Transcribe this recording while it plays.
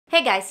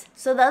Hey guys,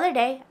 so the other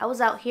day I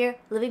was out here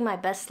living my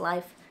best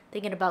life,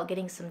 thinking about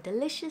getting some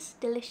delicious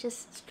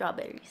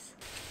strawberries.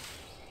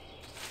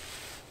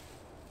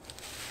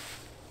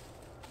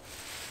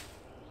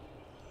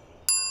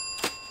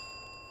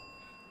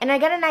 And I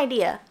got an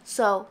idea,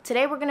 so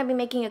today we're going to be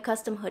making a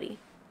custom hoodie.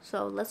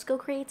 So let's go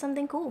create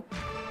something cool.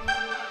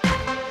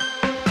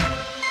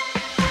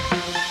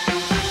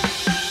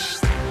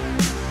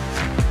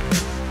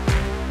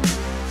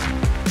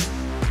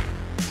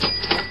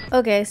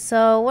 Okay,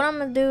 so what I'm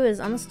gonna do is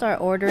I'm gonna start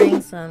ordering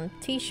some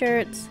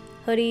t-shirts,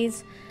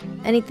 hoodies,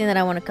 anything that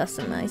I want to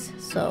customize.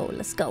 So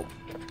let's go.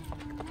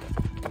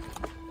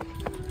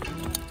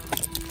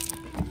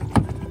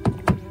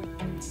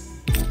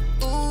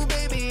 Ooh,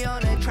 baby,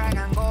 on the track,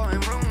 I'm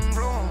going vroom,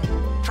 vroom.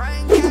 Try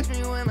and catch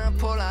me when I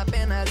pull up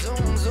in a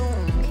zoom,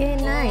 zoom. Okay,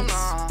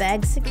 nice.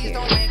 Bag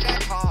secure.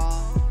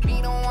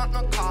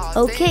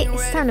 Okay,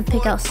 it's time to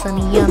pick out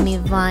some yummy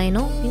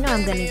vinyl. You know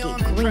I'm gonna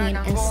get green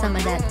and some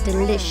of that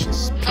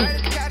delicious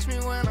pink.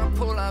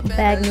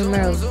 Bag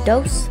numero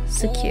dos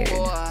secured.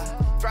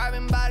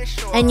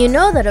 And you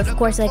know that of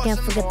course I can't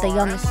forget the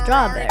yummy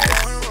strawberries.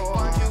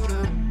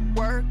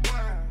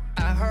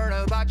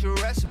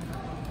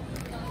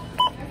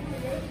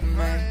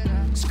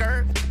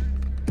 Skirt,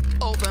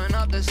 open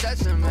up the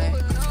sesame.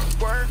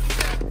 Work,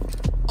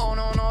 oh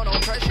no, no,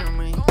 don't pressure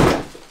me.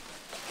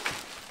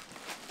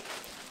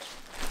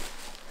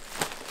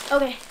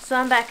 Okay, so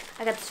I'm back.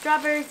 I got the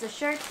strawberries, the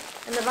shirt,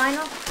 and the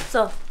vinyl.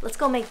 So let's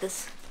go make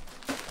this.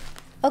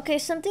 Okay,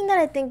 something that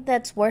I think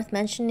that's worth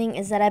mentioning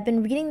is that I've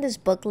been reading this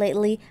book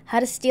lately, How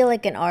to Steal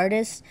Like an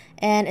Artist,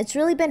 and it's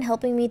really been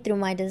helping me through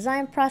my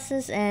design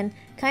process and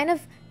kind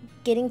of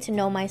getting to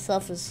know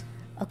myself as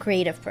a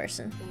creative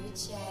person.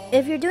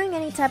 If you're doing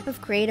any type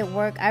of creative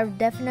work, I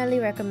definitely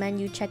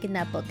recommend you checking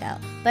that book out.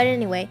 But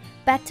anyway,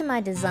 back to my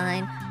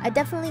design. I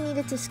definitely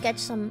needed to sketch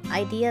some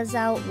ideas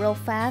out real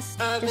fast,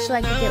 just so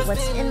I could get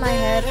what's in my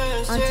head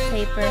onto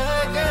paper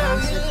and then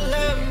onto the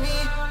computer.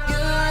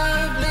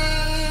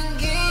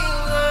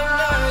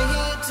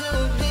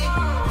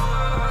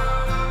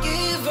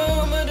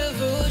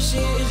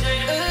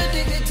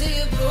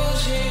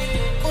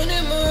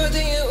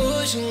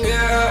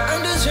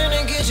 I'm just trying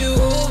to get you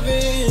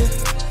open.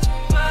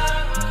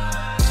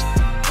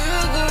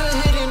 Girl, go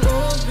ahead and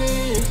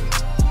open.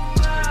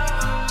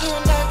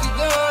 Don't knock it,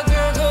 girl,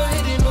 go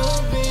ahead and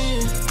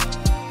open.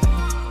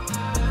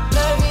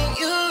 Loving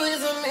you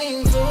is a main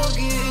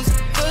focus,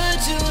 but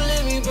you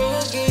let me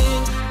broken.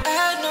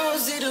 I don't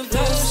see the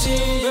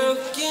potion.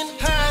 Broken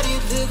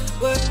hearted, look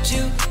what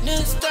you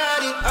done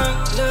started. Our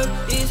love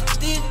is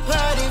this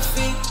party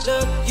fake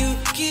love. You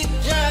keep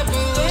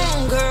dropping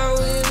on girl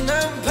when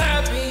I'm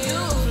popping.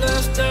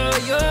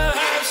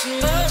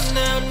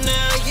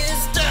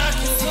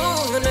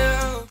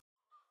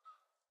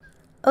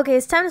 Okay,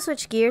 it's time to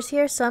switch gears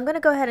here, so I'm going to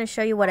go ahead and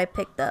show you what I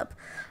picked up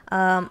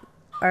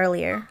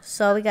earlier.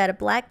 So we got a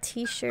black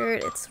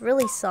t-shirt. It's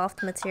really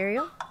soft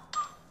material.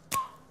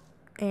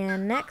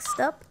 And next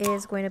up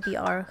is going to be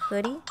our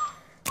hoodie.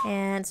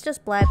 And it's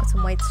just black with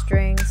some white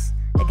strings.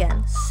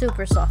 Again,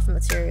 super soft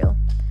material.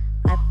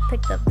 I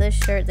picked up this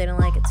shirt. They don't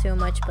like it too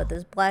much, but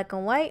this black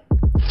and white,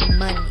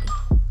 money.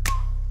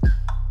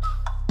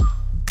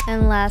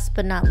 And last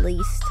but not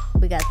least,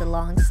 we got the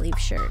long sleeve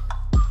shirt.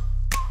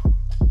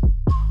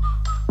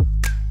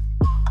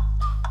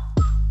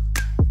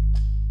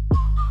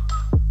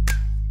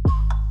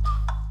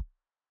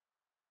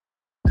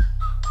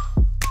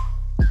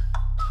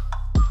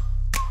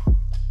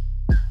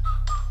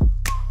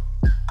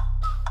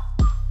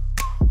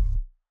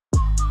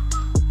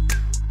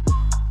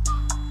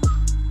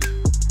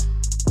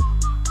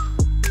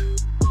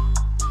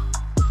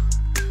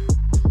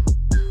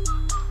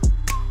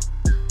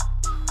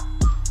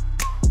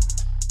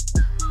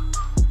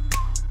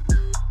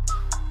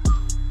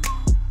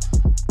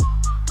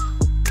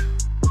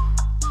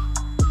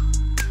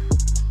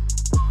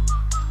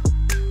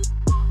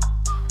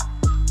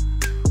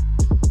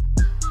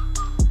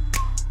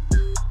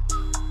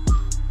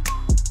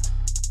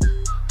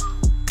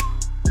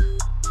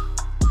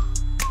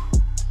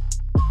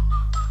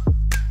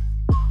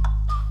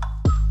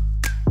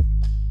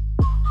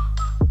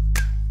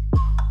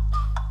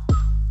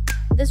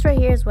 This right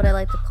here is what I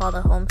like to call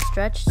the home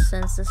stretch,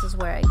 since this is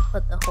where I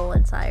put the whole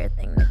entire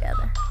thing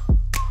together.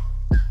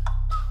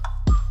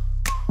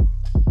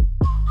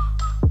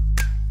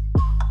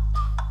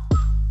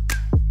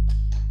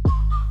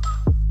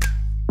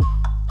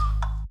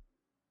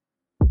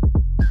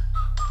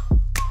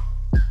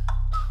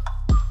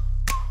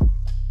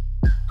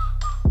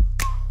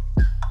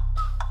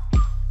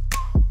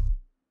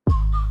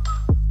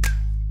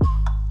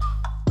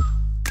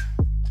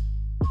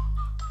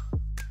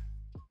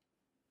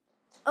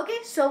 Okay,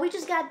 so we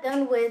just got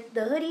done with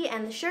the hoodie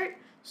and the shirt,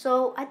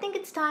 so I think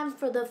it's time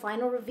for the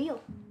final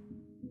reveal.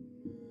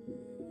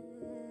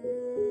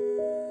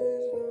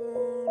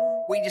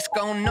 We just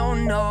go no,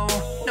 no,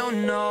 no,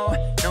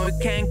 no. No, we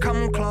can't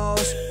come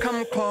close,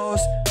 come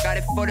close. Got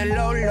it for the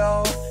low,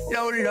 low,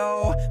 low,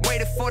 low.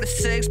 Waited for the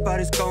 6, but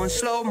it's going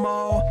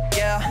slow-mo.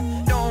 Yeah,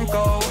 don't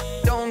go,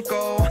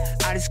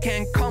 Haters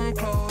can't come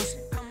close.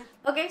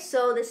 Okay,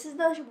 so this is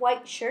the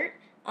white shirt.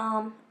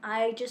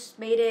 I just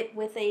made it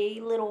with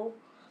a little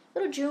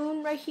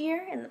June right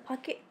here in the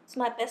pocket. It's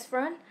my best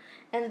friend.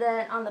 And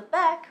then on the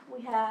back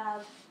we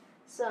have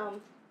some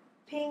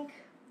pink,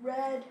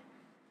 red,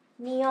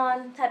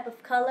 neon type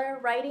of color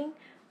writing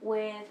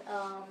with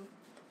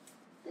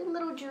the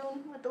little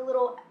June with the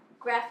little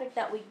graphic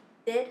that we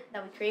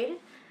created.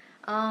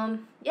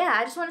 Yeah,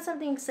 I just wanted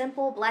something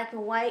simple, black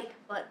and white,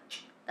 but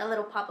a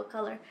little pop of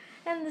color.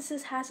 And this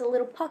has a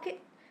little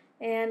pocket,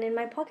 and in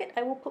my pocket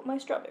I will put my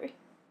strawberry.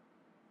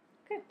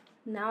 Okay,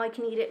 now I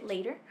can eat it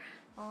later.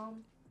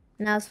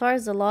 Now as far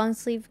as the long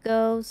sleeve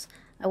goes,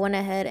 I went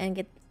ahead and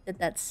did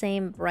that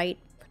same bright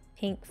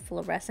pink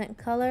fluorescent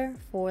color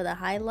for the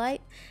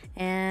highlight,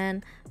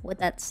 and with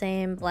that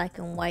same black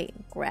and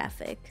white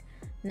graphic.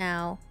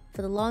 Now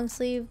for the long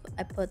sleeve,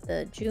 I put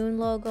the June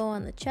logo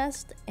on the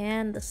chest,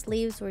 and the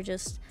sleeves were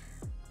just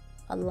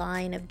a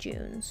line of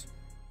Junes.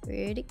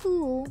 Pretty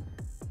cool.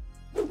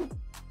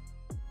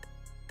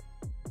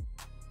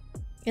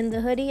 In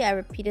the hoodie, I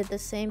repeated the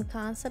same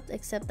concept,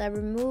 except I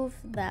removed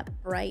that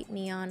bright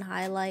neon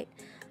highlight.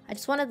 I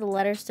just wanted the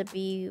letters to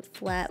be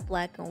flat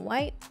black and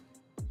white,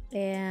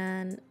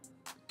 and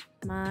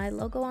my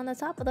logo on the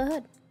top of the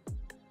hood.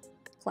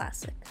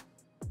 Classic.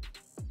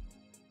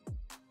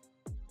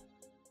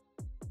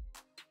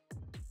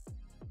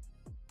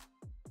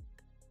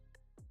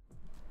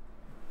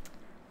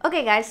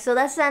 Okay guys, so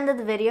that's the end of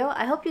the video.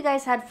 I hope you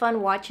guys had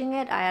fun watching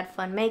it. I had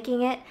fun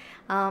making it.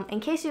 In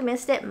case you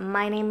missed it,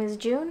 my name is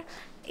June,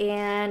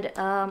 and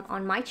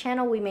on my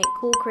channel we make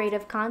cool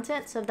creative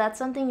content. So if that's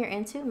something you're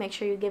into, make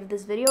sure you give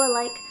this video a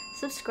like,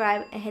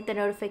 subscribe, and hit the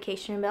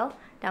notification bell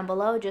down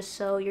below just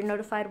so you're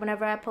notified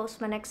whenever I post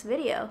my next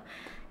video.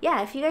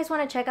 Yeah, if you guys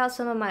want to check out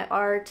some of my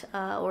art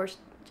or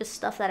just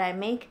stuff that I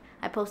make,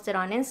 I post it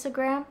on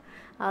Instagram.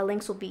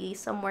 Links will be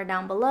somewhere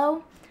down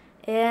below.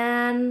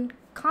 And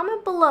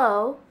comment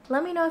below,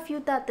 let me know if you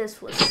thought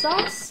this was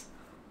sauce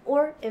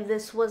or if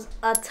this was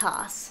a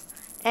toss.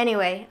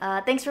 Anyway,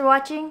 thanks for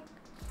watching.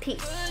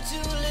 Peace.